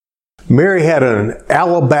Mary had an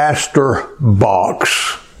alabaster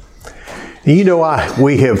box. You know,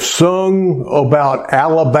 we have sung about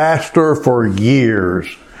alabaster for years.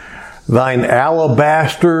 Thine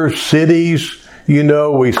alabaster cities, you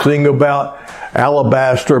know, we sing about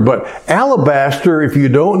alabaster. But alabaster, if you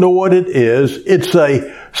don't know what it is, it's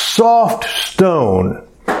a soft stone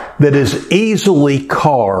that is easily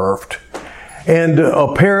carved. And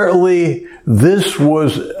apparently this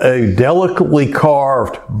was a delicately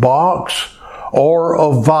carved box or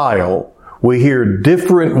a vial. We hear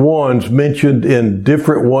different ones mentioned in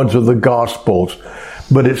different ones of the Gospels,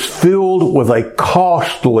 but it's filled with a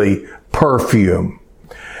costly perfume.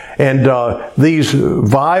 And these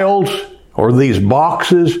vials or these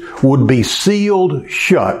boxes would be sealed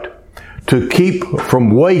shut to keep from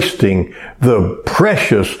wasting the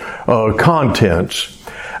precious contents.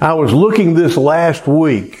 I was looking this last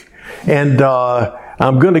week, and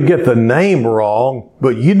I'm going to get the name wrong,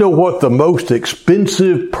 but you know what the most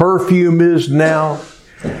expensive perfume is now?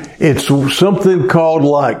 It's something called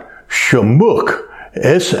like Shemukh,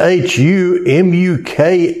 S-H-U-M-U-K-H.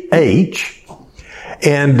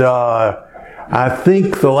 And I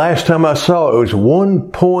think the last time I saw it was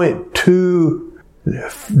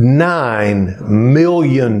 $1.29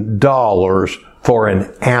 million for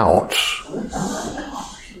an ounce.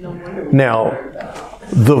 Now,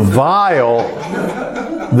 the vial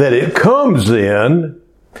that it comes in,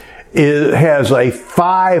 it has a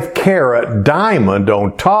 5-carat diamond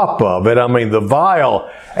on top of it. I mean, the vial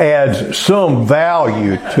adds some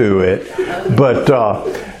value to it. But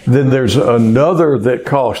then there's another that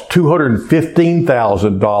costs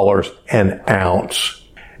 $215,000 an ounce.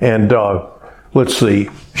 And let's see,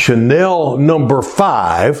 Chanel number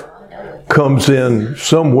 5 comes in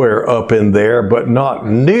somewhere up in there, but not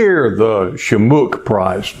near the Shemukh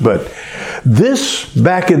price. But this,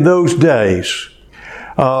 back in those days,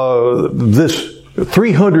 this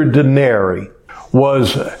 300 denarii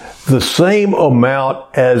was the same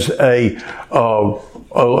amount as a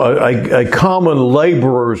common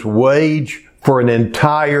laborer's wage for an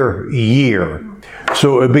entire year.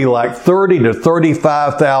 So it would be like $30,000 to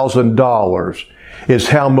 $35,000 is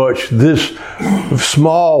how much this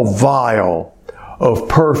small vial of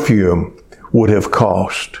perfume would have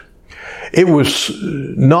cost. It was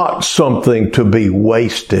not something to be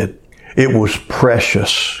wasted. It was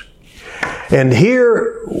precious. And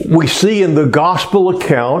here we see in the gospel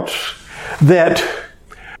accounts that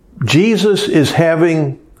Jesus is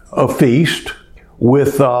having a feast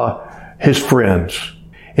with his friends.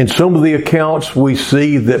 In some of the accounts we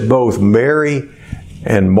see that both Mary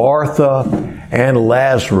and Martha and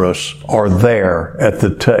Lazarus are there at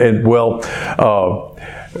the table.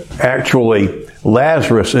 Actually,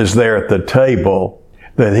 Lazarus is there at the table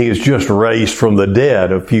that he has just raised from the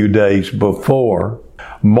dead a few days before.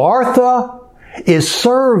 Martha is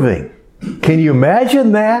serving. Can you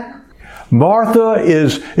imagine that? Martha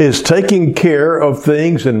is taking care of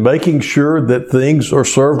things and making sure that things are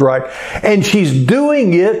served right. And she's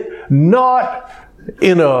doing it not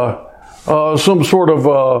in some sort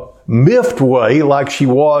of miffed way like she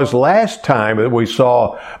was last time that we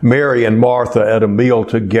saw Mary and Martha at a meal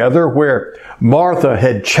together, where Martha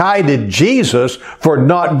had chided Jesus for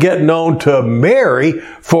not getting on to Mary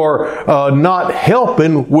for not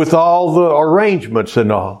helping with all the arrangements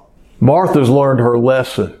and all. Martha's learned her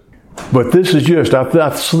lesson. But this is just, I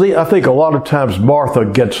think a lot of times Martha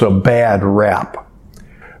gets a bad rap,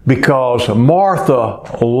 because Martha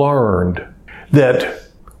learned that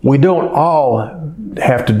we don't all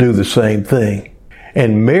have to do the same thing.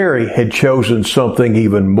 And Mary had chosen something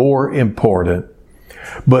even more important.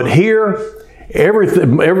 But here,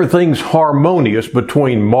 everything's harmonious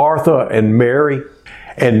between Martha and Mary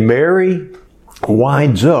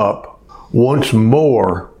winds up once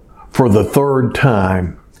more for the third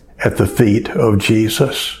time at the feet of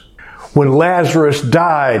Jesus. When Lazarus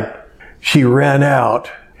died, she ran out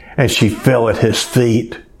and she fell at his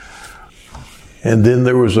feet. And then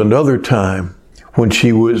there was another time when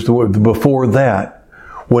she was, before that,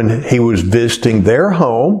 when he was visiting their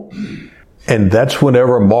home. And that's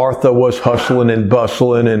whenever Martha was hustling and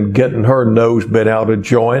bustling and getting her nose bent out of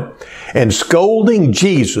joint and scolding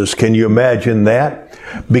Jesus. Can you imagine that?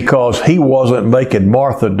 Because he wasn't making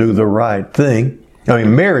Martha do the right thing.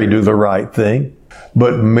 Mary do the right thing.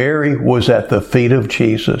 But Mary was at the feet of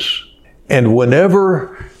Jesus. And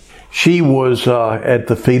whenever she was at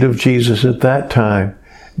the feet of Jesus at that time,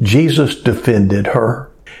 Jesus defended her.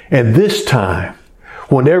 And this time,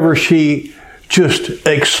 whenever she just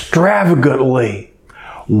extravagantly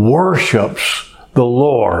worships the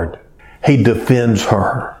Lord, He defends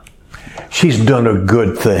her. She's done a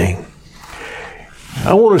good thing.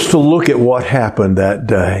 I want us to look at what happened that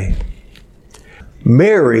day.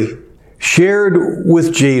 Mary shared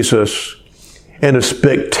with Jesus in a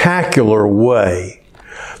spectacular way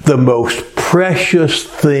the most precious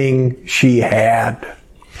thing she had.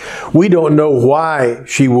 We don't know why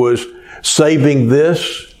she was saving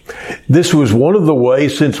this. This was one of the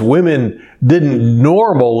ways, since women didn't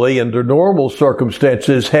normally, under normal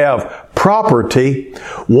circumstances, have property,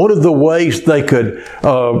 one of the ways they could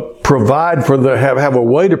provide for have a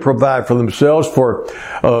way to provide for themselves for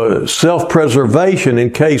self-preservation in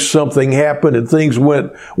case something happened and things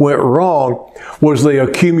went wrong, was they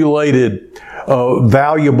accumulated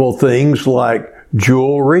valuable things like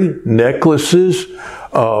jewelry, necklaces,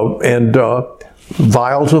 and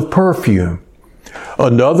vials of perfume.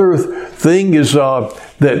 Another thing is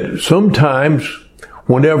that sometimes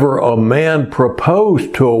whenever a man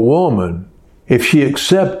proposed to a woman, if she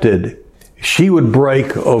accepted, she would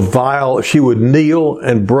break a vial, she would kneel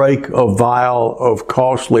and break a vial of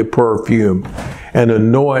costly perfume and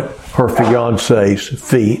anoint her fiancé's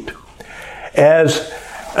feet as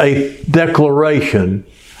a declaration,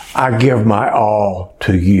 I give my all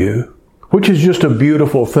to you, which is just a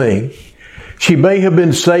beautiful thing. She may have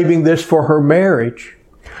been saving this for her marriage.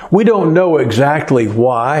 We don't know exactly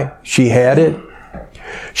why she had it.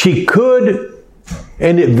 She could,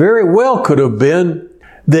 and it very well could have been,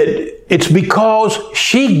 that it's because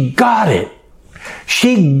she got it.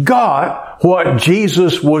 She got what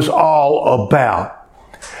Jesus was all about.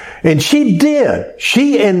 And she did.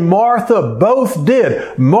 She and Martha both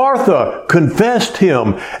did. Martha confessed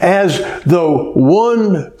him as the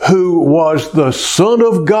one who was the Son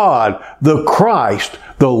of God, the Christ,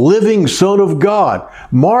 the living Son of God.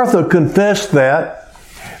 Martha confessed that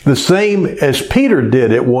the same as Peter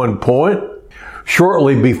did at one point,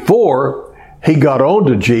 shortly before he got on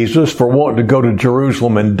to Jesus for wanting to go to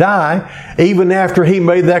Jerusalem and die. Even after he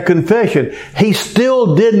made that confession, he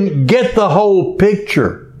still didn't get the whole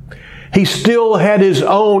picture. He still had his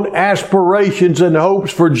own aspirations and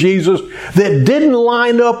hopes for Jesus that didn't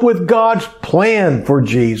line up with God's plan for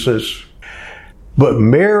Jesus. But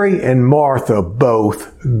Mary and Martha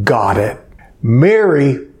both got it.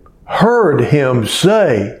 Mary heard him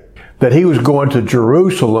say that he was going to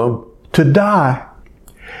Jerusalem to die.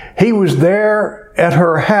 He was there at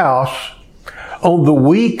her house on the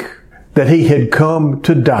week that he had come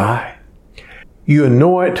to die. You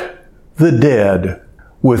anoint the dead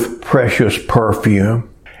with precious perfume.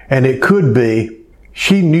 And it could be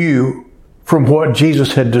she knew from what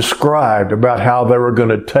Jesus had described about how they were going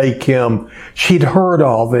to take him. She'd heard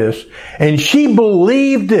all this and she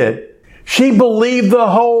believed it. She believed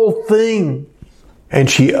the whole thing. And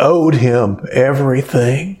she owed him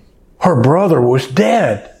everything. Her brother was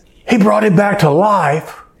dead. He brought him back to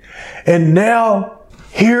life. And now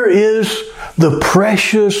here is the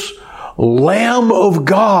precious Lamb of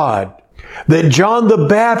God that John the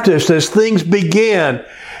Baptist, as things began,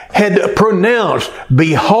 had pronounced,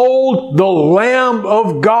 behold the Lamb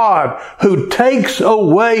of God who takes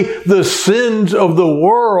away the sins of the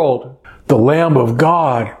world. The Lamb of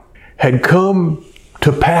God had come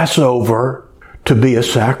to Passover to be a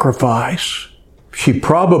sacrifice. She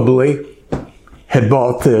probably had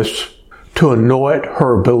bought this to anoint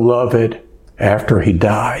her beloved after he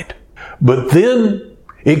died. But then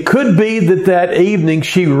it could be that evening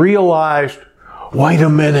she realized, wait a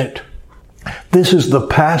minute, this is the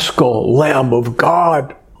Paschal Lamb of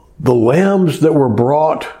God. The lambs that were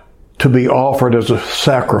brought to be offered as a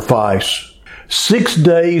sacrifice 6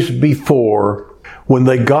 days before, when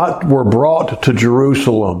they were brought to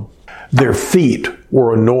Jerusalem, their feet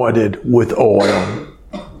were anointed with oil.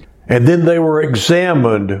 And then they were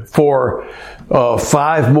examined for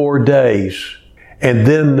 5 more days. And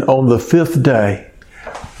then on the 5th day,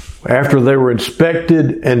 after they were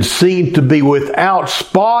inspected and seen to be without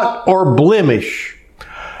spot or blemish,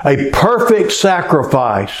 a perfect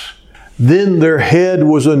sacrifice, then their head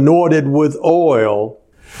was anointed with oil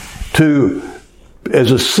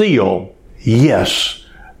as a seal. Yes,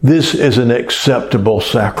 this is an acceptable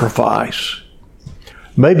sacrifice.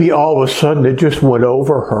 Maybe all of a sudden it just went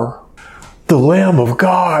over her. The Lamb of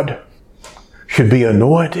God should be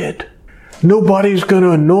anointed. Nobody's going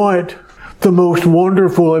to anoint the most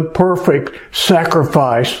wonderful and perfect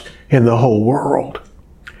sacrifice in the whole world.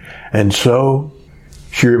 And so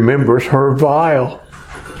she remembers her vial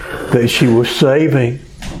that she was saving,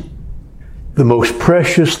 the most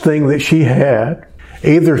precious thing that she had,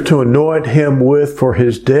 either to anoint him with for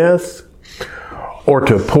his death, or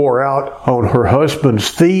to pour out on her husband's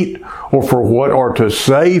feet, or to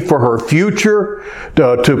save for her future,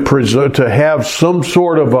 to have some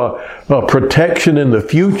sort of a protection in the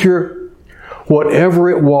future. whatever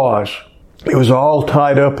it was all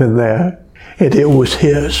tied up in that, and it was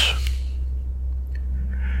his.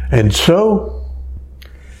 And so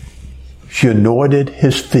she anointed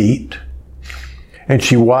his feet, and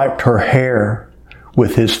she wiped her hair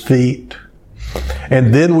with his feet.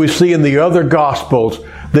 And then we see in the other Gospels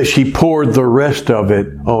that she poured the rest of it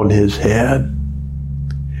on his head.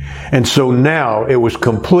 And so now it was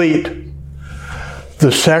complete.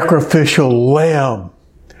 The sacrificial lamb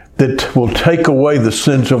that will take away the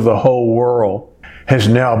sins of the whole world has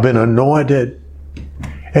now been anointed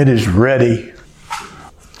and is ready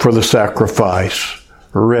for the sacrifice,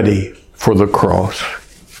 ready for the cross.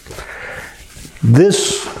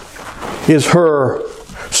 This is her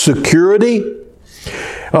security,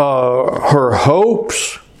 her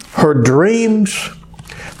hopes, her dreams.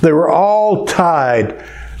 They were all tied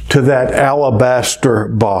to that alabaster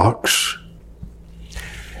box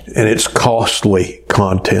and its costly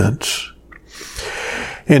contents.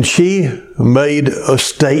 And she made a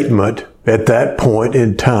statement at that point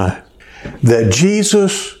in time that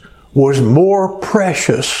Jesus was more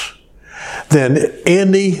precious than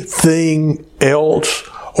anything else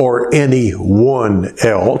or anyone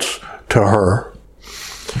else to her.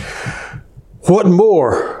 What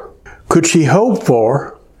more could she hope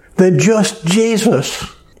for than just Jesus?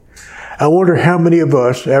 I wonder how many of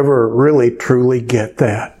us ever really truly get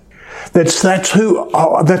that. That's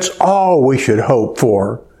all we should hope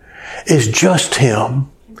for, is just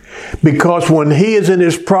him. Because when he is in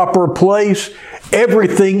his proper place,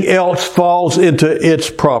 everything else falls into its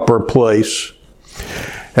proper place.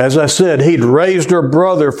 As I said, he'd raised her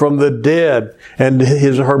brother from the dead, and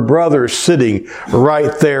her brother sitting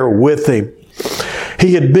right there with him.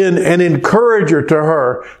 He had been an encourager to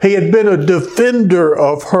her. He had been a defender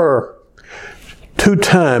of her. 2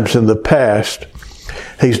 times in the past,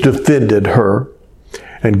 he's defended her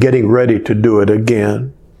and getting ready to do it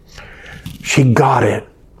again. She got it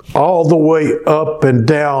all the way up and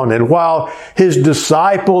down. And while his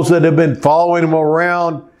disciples that have been following him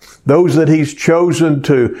around, those that he's chosen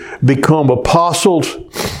to become apostles,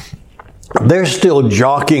 they're still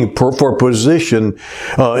jockeying for position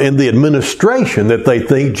in the administration that they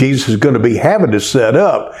think Jesus is going to be having to set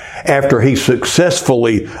up after he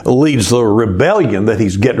successfully leads the rebellion that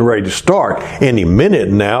he's getting ready to start any minute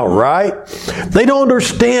now, right? They don't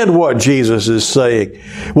understand what Jesus is saying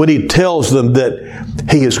when he tells them that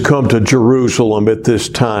he has come to Jerusalem at this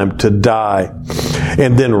time to die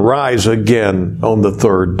and then rise again on the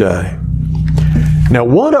 3rd day. Now,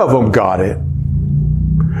 one of them got it.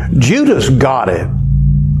 Judas got it.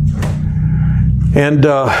 And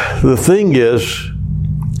the thing is,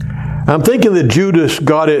 I'm thinking that Judas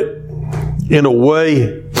got it in a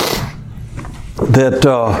way that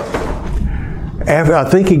I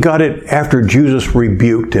think he got it after Jesus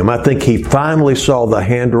rebuked him. I think he finally saw the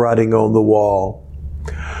handwriting on the wall.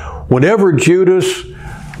 Whenever Judas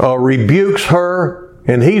rebukes her,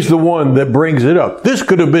 and he's the one that brings it up. This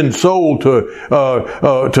could have been sold to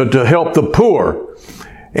help the poor.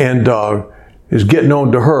 And is getting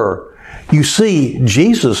on to her. You see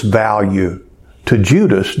Jesus' value to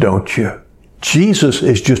Judas, don't you? Jesus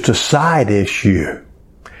is just a side issue.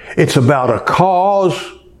 It's about a cause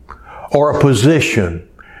or a position.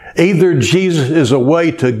 Either Jesus is a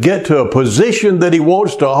way to get to a position that he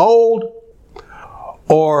wants to hold,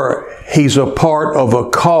 or he's a part of a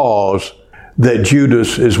cause that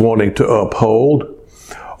Judas is wanting to uphold,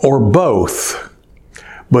 or both.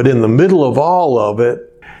 But in the middle of all of it,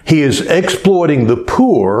 he is exploiting the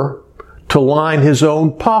poor to line his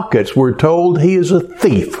own pockets. We're told he is a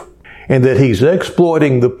thief and that he's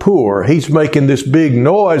exploiting the poor. He's making this big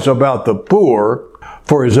noise about the poor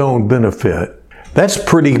for his own benefit. That's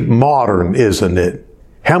pretty modern, isn't it?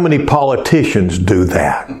 How many politicians do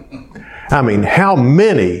that? I mean, how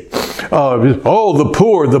many?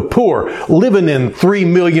 The poor, living in $3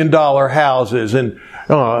 million houses, and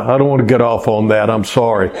I don't want to get off on that. I'm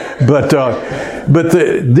sorry, but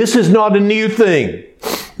this is not a new thing.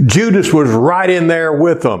 Judas was right in there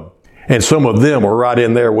with them, and some of them were right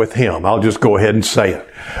in there with him. I'll just go ahead and say it.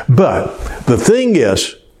 But the thing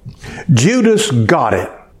is, Judas got it.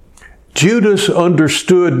 Judas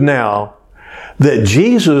understood now that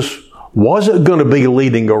Jesus wasn't going to be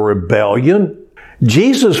leading a rebellion.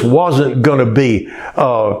 Jesus wasn't going to be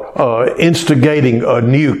instigating a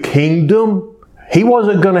new kingdom. He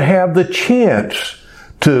wasn't going to have the chance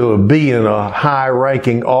to be in a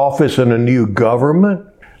high-ranking office in a new government.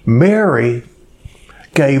 Mary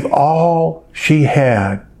gave all she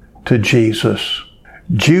had to Jesus.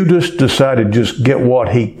 Judas decided to just get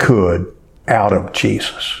what he could out of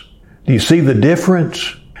Jesus. Do you see the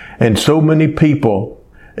difference? And so many people,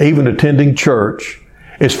 even attending church,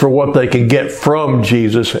 is for what they can get from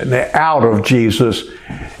Jesus and out of Jesus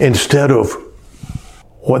instead of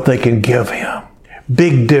what they can give Him.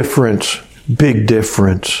 Big difference, big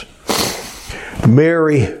difference.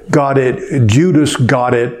 Mary got it, Judas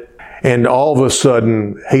got it, and all of a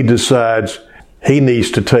sudden he decides he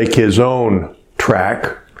needs to take his own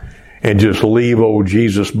track and just leave old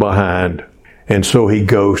Jesus behind. And so he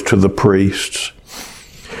goes to the priests.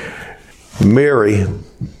 Mary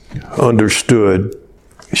understood.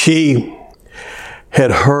 She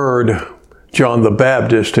had heard John the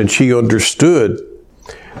Baptist, and she understood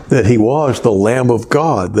that he was the Lamb of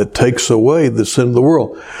God that takes away the sin of the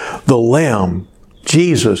world. The Lamb,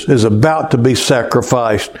 Jesus, is about to be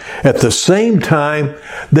sacrificed at the same time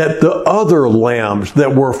that the other lambs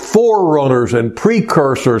that were forerunners and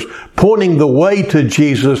precursors pointing the way to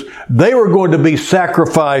Jesus, they were going to be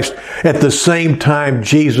sacrificed at the same time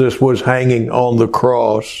Jesus was hanging on the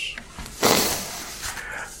cross.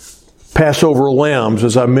 Passover lambs,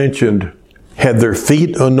 as I mentioned, had their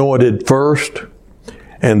feet anointed first,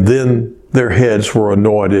 and then their heads were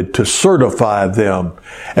anointed to certify them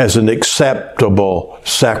as an acceptable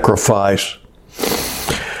sacrifice.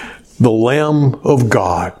 The Lamb of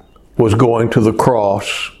God was going to the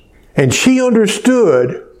cross, and she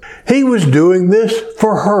understood He was doing this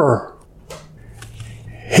for her.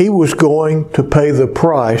 He was going to pay the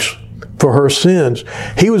price for her sins.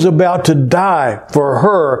 He was about to die for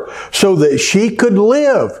her so that she could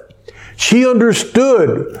live. She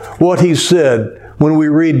understood what He said when we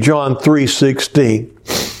read John 3:16.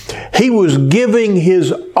 He was giving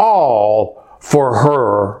His all for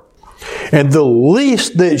her. And the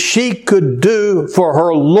least that she could do for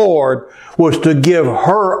her Lord was to give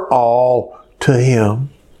her all to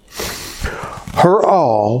Him. Her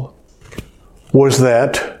all was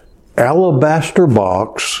that alabaster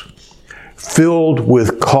box filled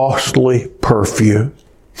with costly perfume.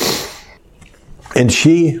 And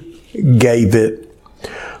she gave it.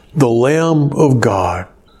 The Lamb of God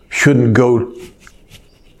shouldn't go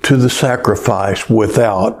to the sacrifice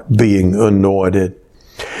without being anointed.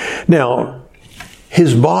 Now,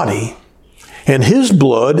 His body and His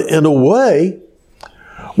blood, in a way,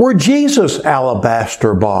 were Jesus'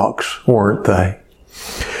 alabaster box, weren't they?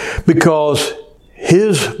 Because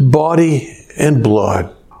His body and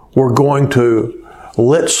blood were going to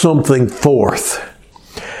let something forth.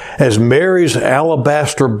 As Mary's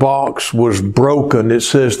alabaster box was broken, it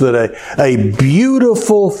says that a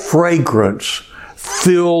beautiful fragrance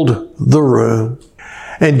filled the room.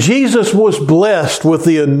 And Jesus was blessed with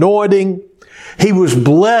the anointing. He was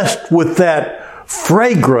blessed with that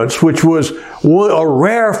fragrance, which was a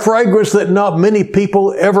rare fragrance that not many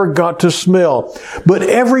people ever got to smell. But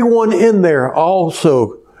everyone in there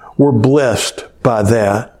also were blessed by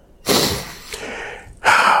that.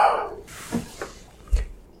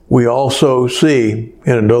 We also see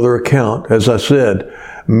in another account, as I said,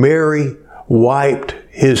 Mary wiped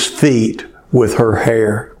His feet with her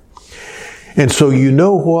hair. And so you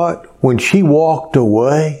know what? When she walked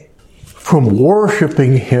away from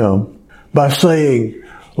worshiping Him by saying,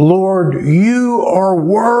 Lord, You are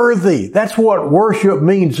worthy. That's what worship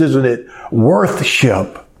means, isn't it?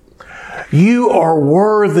 Worthship. You are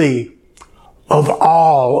worthy of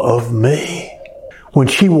all of me. When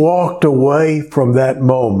she walked away from that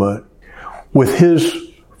moment with His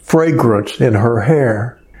fragrance in her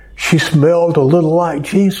hair, she smelled a little like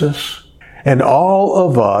Jesus. And all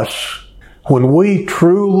of us, when we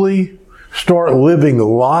truly start living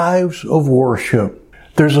lives of worship,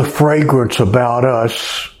 there's a fragrance about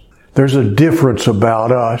us. There's a difference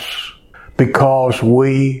about us because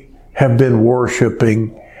we have been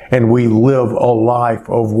worshiping and we live a life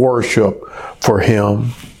of worship for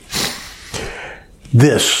Him.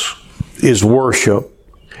 This is worship.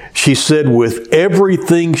 She said with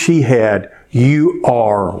everything she had, you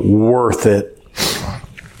are worth it.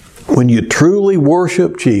 When you truly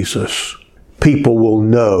worship Jesus, people will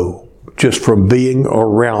know just from being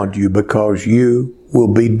around you because you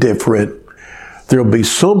will be different. There'll be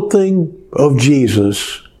something of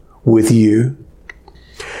Jesus with you.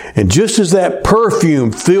 And just as that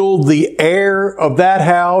perfume filled the air of that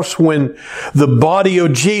house when the body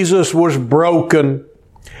of Jesus was broken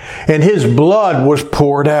and His blood was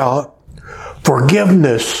poured out,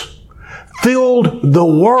 forgiveness filled the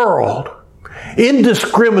world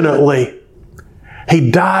indiscriminately.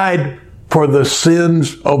 He died for the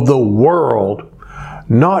sins of the world,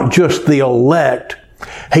 not just the elect.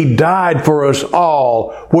 He died for us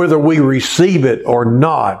all, whether we receive it or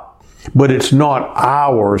not. But it's not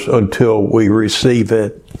ours until we receive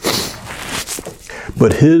it.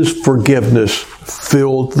 But His forgiveness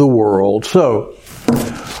filled the world. So,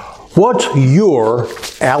 What's your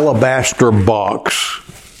alabaster box?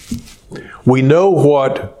 We know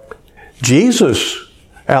what Jesus'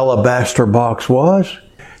 alabaster box was.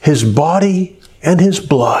 His body and His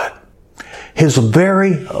blood. His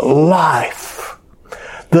very life.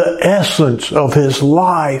 The essence of His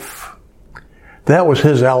life. That was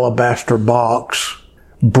His alabaster box.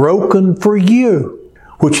 Broken for you.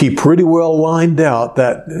 Which He pretty well lined out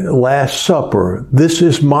that Last Supper. This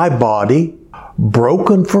is my body.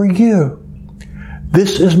 Broken for you.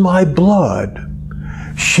 This is my blood.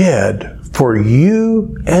 Shed for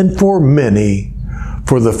you and for many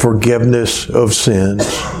for the forgiveness of sins.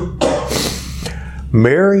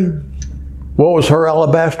 Mary, what was her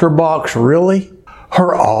alabaster box really?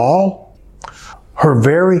 Her all. Her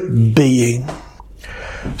very being.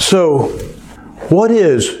 So, what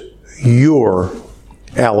is your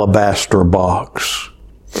alabaster box?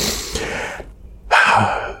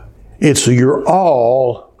 It's your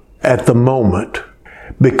all at the moment,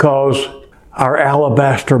 because our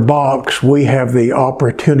alabaster box we have the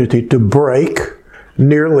opportunity to break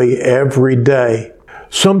nearly every day.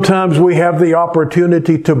 Sometimes we have the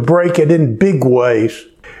opportunity to break it in big ways.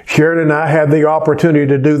 Sharon and I had the opportunity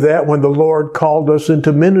to do that when the Lord called us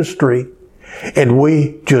into ministry, and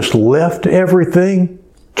we just left everything,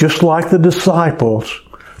 just like the disciples,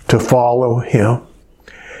 to follow Him.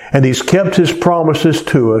 And He's kept His promises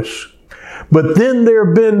to us. But then there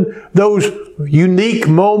have been those unique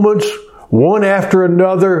moments, one after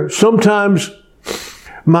another. Sometimes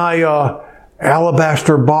my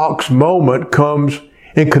alabaster box moment comes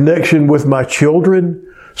in connection with my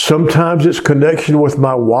children. Sometimes it's connection with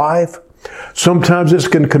my wife. Sometimes it's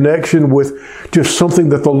in connection with just something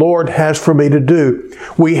that the Lord has for me to do.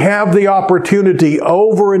 We have the opportunity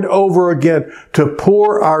over and over again to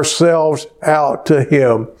pour ourselves out to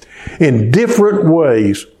Him in different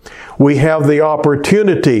ways. We have the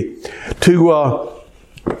opportunity to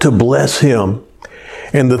bless Him.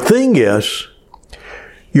 And the thing is,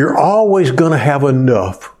 you're always going to have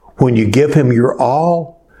enough when you give Him your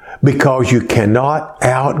all, because you cannot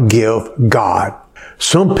outgive God.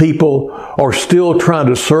 Some people are still trying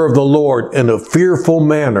to serve the Lord in a fearful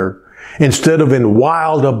manner instead of in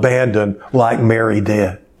wild abandon like Mary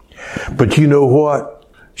did. But you know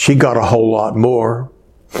what? She got a whole lot more.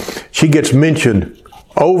 She gets mentioned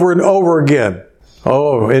over and over again.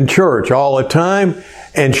 Oh, in church all the time.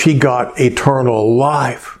 And she got eternal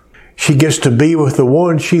life. She gets to be with the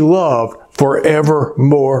one she loved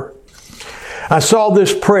forevermore. I saw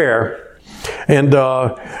this prayer, and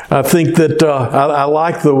I think that I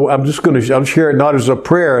like I'm sharing it not as a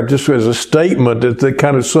prayer, just as a statement that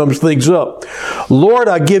kind of sums things up. Lord,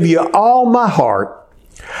 I give you all my heart.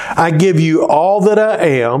 I give you all that I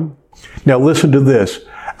am. Now listen to this.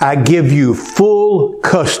 I give you full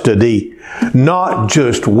custody, not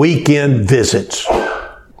just weekend visits.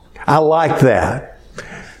 I like that.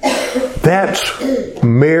 That's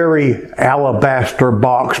Mary alabaster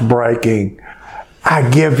box breaking. I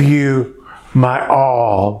give you my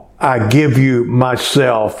all. I give you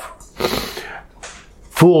myself.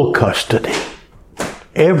 Full custody.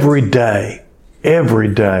 Every day,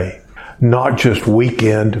 not just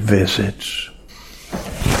weekend visits.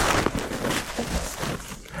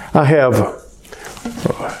 I have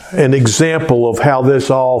an example of how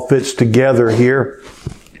this all fits together here.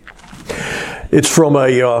 It's from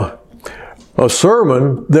a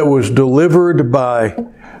sermon that was delivered by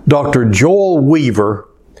Dr. Joel Weaver,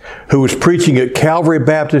 who was preaching at Calvary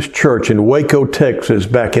Baptist Church in Waco, Texas,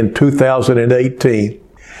 back in 2018.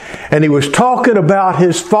 And he was talking about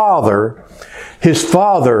his father. His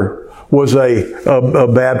father was a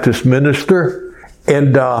Baptist minister,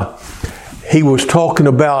 and he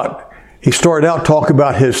started out talking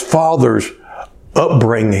about his father's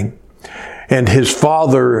upbringing. And his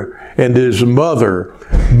father and his mother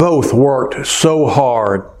both worked so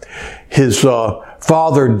hard. His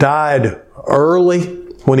father died early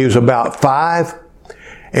when he was about 5.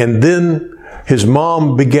 And then his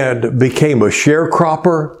mom became a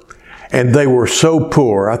sharecropper, and they were so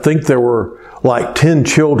poor. I think there were like 10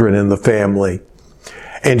 children in the family.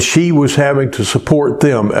 And she was having to support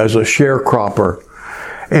them as a sharecropper.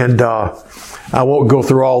 And I won't go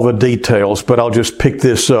through all the details, but I'll just pick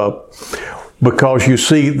this up. Because you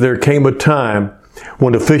see, there came a time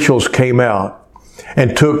when officials came out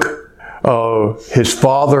and took his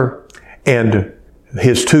father and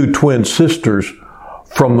his 2 twin sisters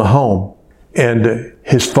from the home. And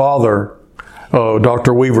his father,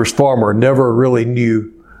 Dr. Weaver's farmer, never really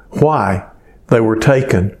knew why they were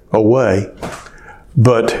taken away.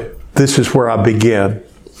 But this is where I began.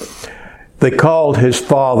 They called his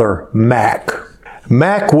father Mac.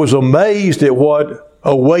 Mac was amazed at what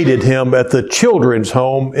awaited him at the children's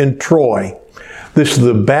home in Troy. This is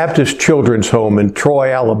the Baptist Children's Home in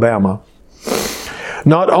Troy, Alabama.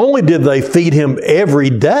 Not only did they feed him every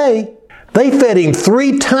day, they fed him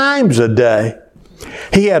 3 times a day.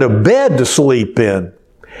 He had a bed to sleep in,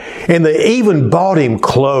 and they even bought him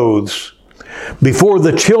clothes. Before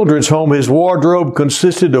the children's home, his wardrobe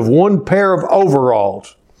consisted of 1 pair of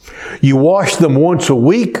overalls. You washed them once a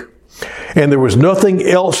week, and there was nothing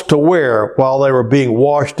else to wear while they were being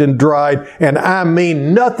washed and dried, and I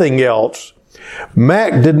mean nothing else.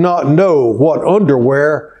 Mac did not know what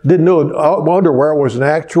underwear was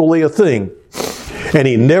actually a thing, and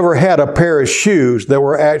he never had a pair of shoes that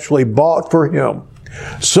were actually bought for him.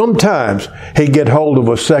 Sometimes he'd get hold of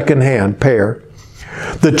a second-hand pair.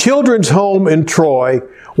 The children's home in Troy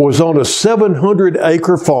was on a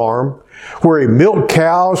 700-acre farm where he milked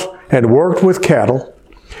cows and worked with cattle.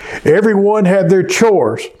 Everyone had their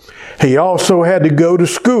chores. He also had to go to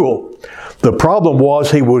school. The problem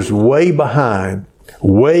was he was way behind,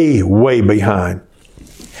 way behind.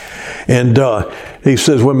 And he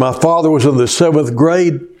says, when my father was in the 7th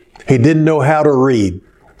grade, he didn't know how to read.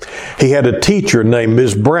 He had a teacher named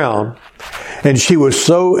Ms. Brown, and he was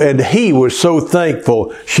so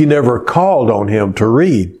thankful she never called on him to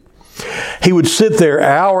read. He would sit there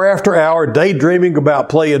hour after hour daydreaming about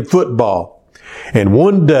playing football. And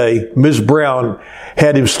one day, Ms. Brown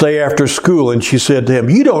had him stay after school, and she said to him,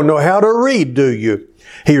 "You don't know how to read, do you?"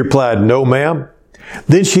 He replied, "No, ma'am."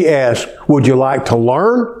 Then she asked, "Would you like to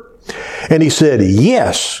learn?" And he said,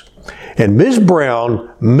 "Yes." And Ms. Brown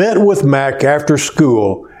met with Mac after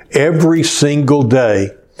school every single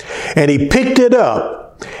day. And he picked it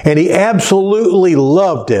up, and he absolutely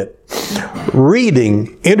loved it.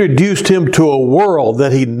 Reading introduced him to a world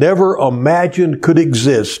that he never imagined could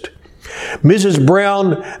exist. Mrs.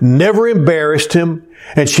 Brown never embarrassed him,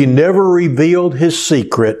 and she never revealed his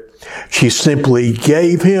secret. She simply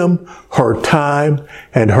gave him her time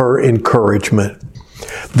and her encouragement.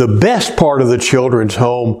 The best part of the children's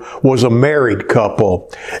home was a married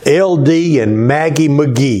couple, L.D. and Maggie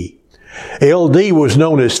McGee. L.D. was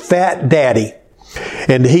known as Fat Daddy,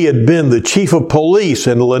 and he had been the chief of police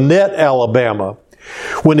in Lanett, Alabama.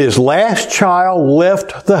 When his last child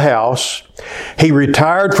left the house, he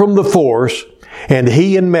retired from the force, and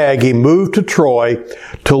he and Maggie moved to Troy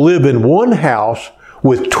to live in one house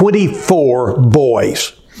with 24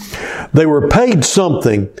 boys. They were paid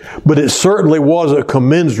something, but it certainly wasn't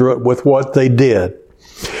commensurate with what they did.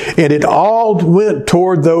 And it all went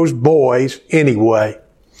toward those boys anyway.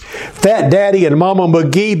 Fat Daddy and Mama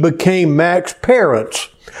McGee became Mac's parents,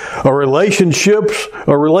 a relationship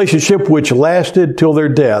which lasted till their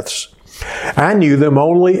deaths. I knew them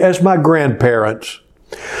only as my grandparents.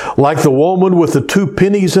 Like the woman with the 2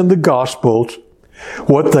 pennies in the Gospels,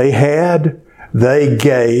 what they had, they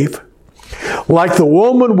gave. Like the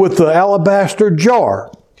woman with the alabaster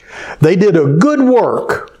jar, they did a good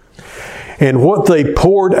work, and what they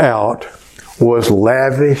poured out was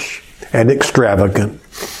lavish and extravagant.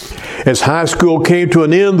 As high school came to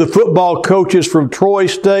an end, the football coaches from Troy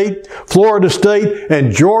State, Florida State,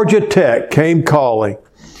 and Georgia Tech came calling.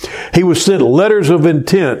 He was sent letters of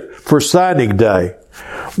intent for signing day,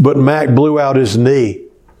 but Mac blew out his knee.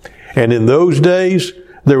 And in those days,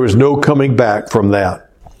 there was no coming back from that.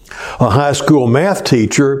 A high school math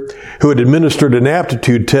teacher who had administered an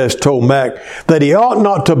aptitude test told Mac that he ought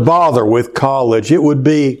not to bother with college. It would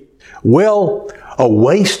be, a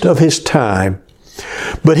waste of his time.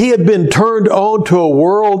 But he had been turned on to a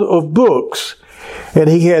world of books, and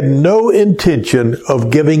he had no intention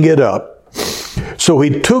of giving it up. So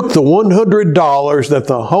he took the $100 that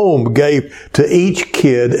the home gave to each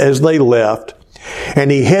kid as they left,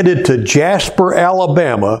 and he headed to Jasper,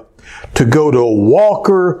 Alabama, to go to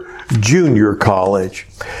Walker Junior College.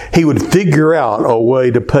 He would figure out a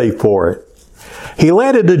way to pay for it. He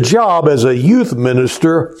landed a job as a youth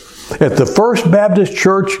minister at the First Baptist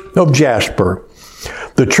Church of Jasper.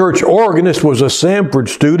 The church organist was a Samford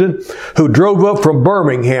student who drove up from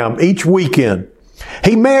Birmingham each weekend.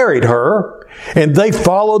 He married her, and they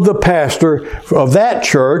followed the pastor of that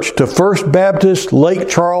church to First Baptist Lake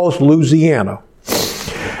Charles, Louisiana.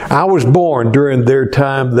 I was born during their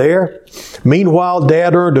time there. Meanwhile,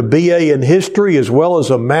 Dad earned a BA in history as well as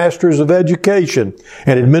a Master's of Education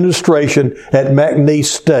and Administration at McNeese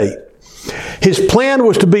State. His plan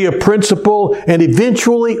was to be a principal and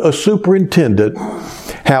eventually a superintendent.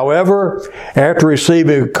 However, after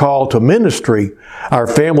receiving a call to ministry, our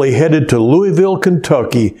family headed to Louisville,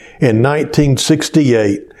 Kentucky in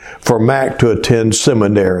 1968 for Mac to attend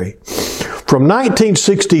seminary. From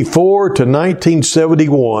 1964 to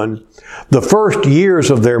 1971, the first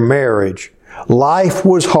years of their marriage, life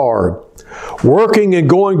was hard. Working and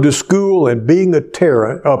going to school and being a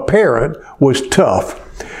parent was tough.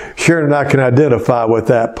 Sharon and I can identify with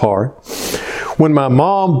that part. When my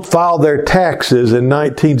mom filed their taxes in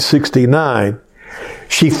 1969,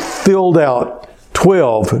 she filled out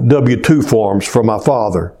 12 W-2 forms for my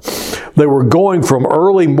father. They were going from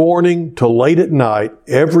early morning to late at night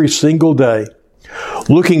every single day.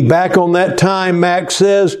 Looking back on that time, Max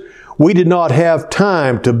says, we did not have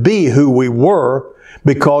time to be who we were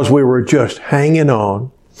because we were just hanging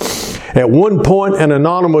on. At one point, an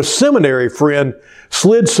anonymous seminary friend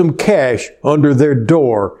slid some cash under their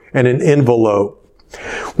door and an envelope.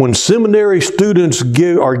 When seminary students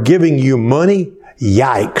are giving you money,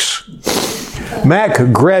 yikes. Mac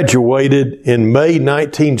graduated in May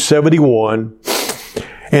 1971,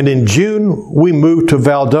 and in June we moved to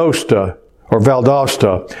Valdosta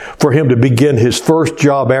for him to begin his first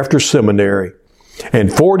job after seminary.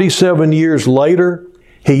 And 47 years later,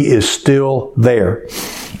 he is still there.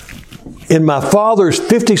 In my father's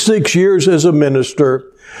 56 years as a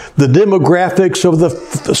minister, the demographics of the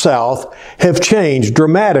South have changed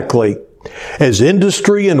dramatically. As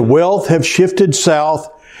industry and wealth have shifted south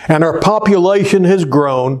and our population has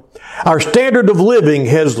grown, our standard of living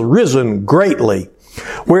has risen greatly.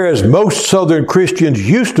 Whereas most Southern Christians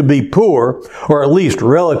used to be poor, or at least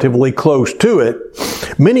relatively close to it,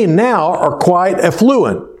 many now are quite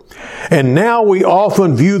affluent. And now we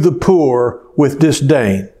often view the poor with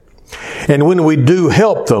disdain. And when we do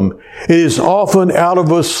help them, it is often out of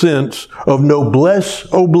a sense of noblesse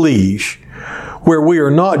oblige, where we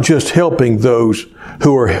are not just helping those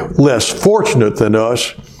who are less fortunate than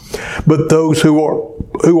us, but those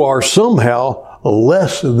who are somehow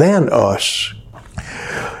less than us.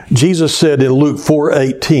 Jesus said in Luke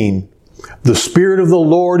 4:18, "The Spirit of the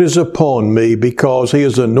Lord is upon me because He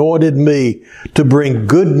has anointed me to bring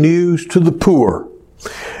good news to the poor."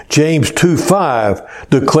 James 2:5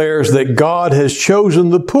 declares that God has chosen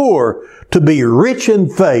the poor to be rich in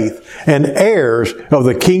faith and heirs of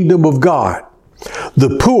the kingdom of God.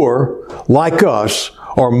 The poor, like us,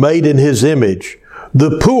 are made in His image.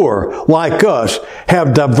 The poor, like us,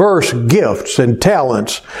 have diverse gifts and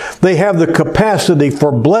talents. They have the capacity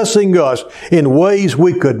for blessing us in ways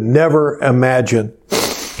we could never imagine.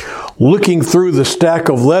 Looking through the stack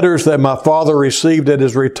of letters that my father received at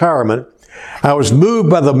his retirement, I was moved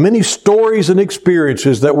by the many stories and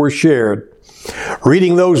experiences that were shared.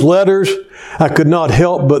 Reading those letters, I could not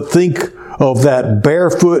help but think of that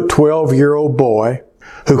barefoot 12-year-old boy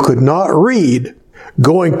who could not read,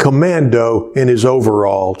 going commando in his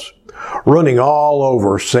overalls, running all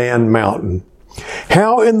over Sand Mountain.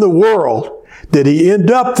 How in the world did he end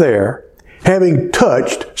up there, having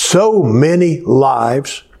touched so many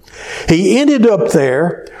lives? He ended up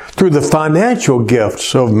there through the financial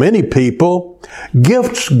gifts of many people,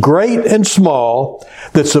 gifts great and small,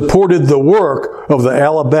 that supported the work of the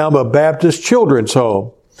Alabama Baptist Children's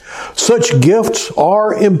Home. Such gifts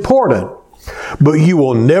are important, but you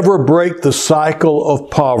will never break the cycle of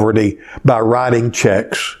poverty by writing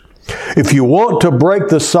checks. If you want to break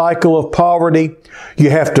the cycle of poverty, you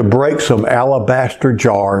have to break some alabaster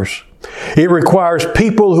jars. It requires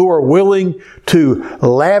people who are willing to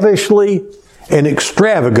lavishly and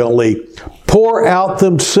extravagantly pour out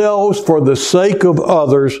themselves for the sake of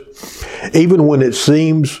others, even when it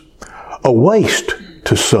seems a waste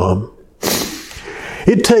to some.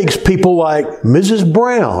 It takes people like Mrs.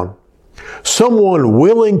 Brown, someone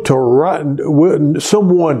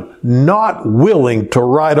not willing to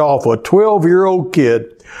write off a 12-year-old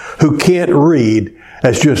kid who can't read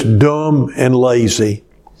as just dumb and lazy.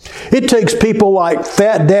 It takes people like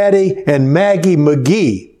Fat Daddy and Maggie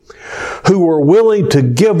McGee, who are willing to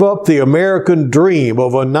give up the American dream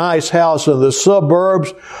of a nice house in the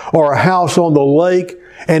suburbs or a house on the lake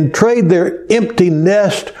and trade their empty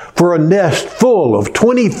nest for a nest full of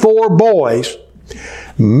 24 boys.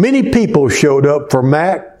 Many people showed up for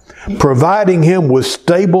Mac, providing him with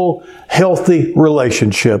stable, healthy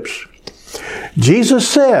relationships. Jesus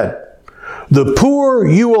said, "The poor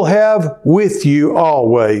you will have with you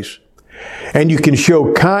always, and you can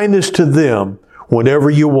show kindness to them whenever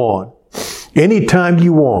you want, anytime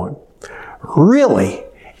you want. Really,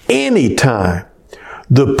 anytime.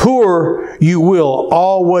 The poor you will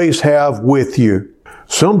always have with you."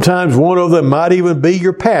 Sometimes one of them might even be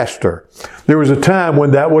your pastor. There was a time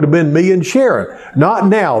when that would have been me and Sharon. Not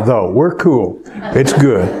now, though. We're cool. It's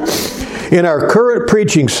good. In our current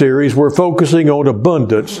preaching series, we're focusing on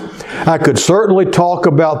abundance. I could certainly talk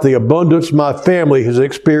about the abundance my family has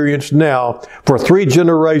experienced now for 3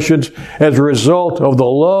 generations as a result of the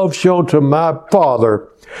love shown to my father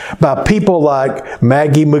by people like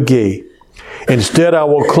Maggie McGee. Instead, I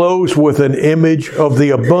will close with an image of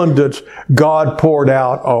the abundance God poured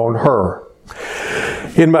out on her.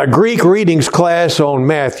 In my Greek readings class on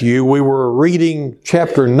Matthew, we were reading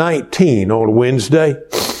chapter 19 on Wednesday.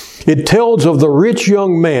 It tells of the rich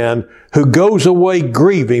young man who goes away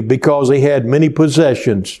grieving because he had many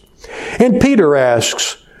possessions. And Peter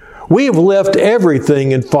asks, "We have left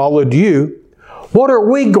everything and followed you. What are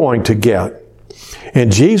we going to get?" And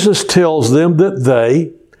Jesus tells them that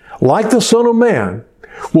they, like the Son of Man,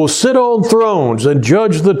 will sit on thrones and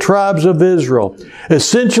judge the tribes of Israel.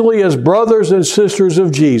 Essentially, as brothers and sisters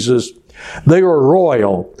of Jesus, they are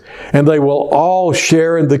royal, and they will all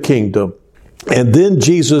share in the kingdom. And then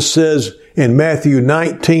Jesus says in Matthew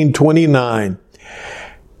 19:29,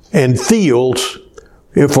 "And fields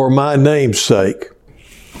for my name's sake."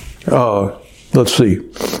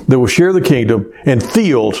 They will share the kingdom, and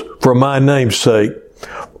fields for my name's sake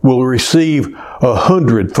will receive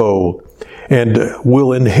 100-fold and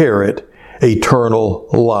will inherit eternal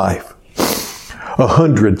life.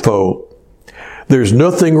 100-fold. There's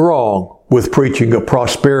nothing wrong with preaching a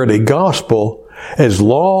prosperity gospel as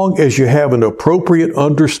long as you have an appropriate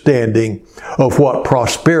understanding of what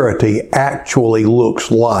prosperity actually looks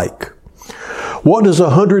like. What does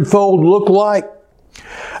 100-fold look like?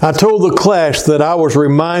 I told the class that I was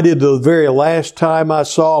reminded of the very last time I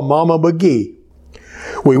saw Mama McGee.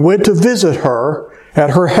 We went to visit her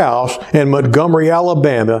at her house in Montgomery,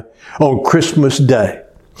 Alabama on Christmas Day.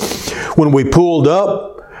 When we pulled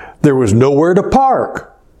up, there was nowhere to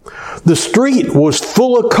park. The street was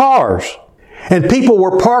full of cars, and people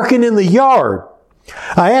were parking in the yard.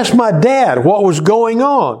 I asked my dad what was going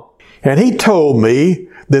on, and he told me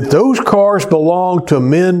that those cars belonged to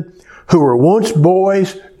men who were once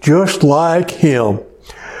boys just like him,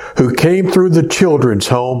 who came through the children's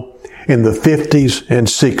home in the 50s and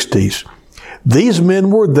 60s. These men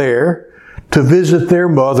were there to visit their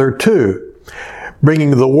mother too,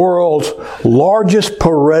 bringing the world's largest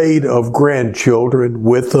parade of grandchildren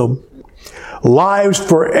with them. Lives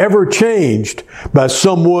forever changed by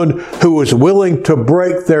someone who was willing to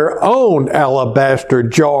break their own alabaster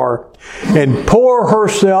jar and pour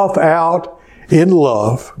herself out in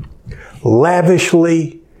love,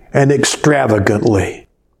 lavishly and extravagantly.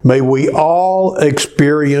 May we all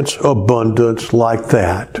experience abundance like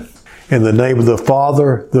that. In the name of the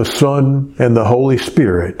Father, the Son, and the Holy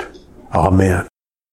Spirit. Amen.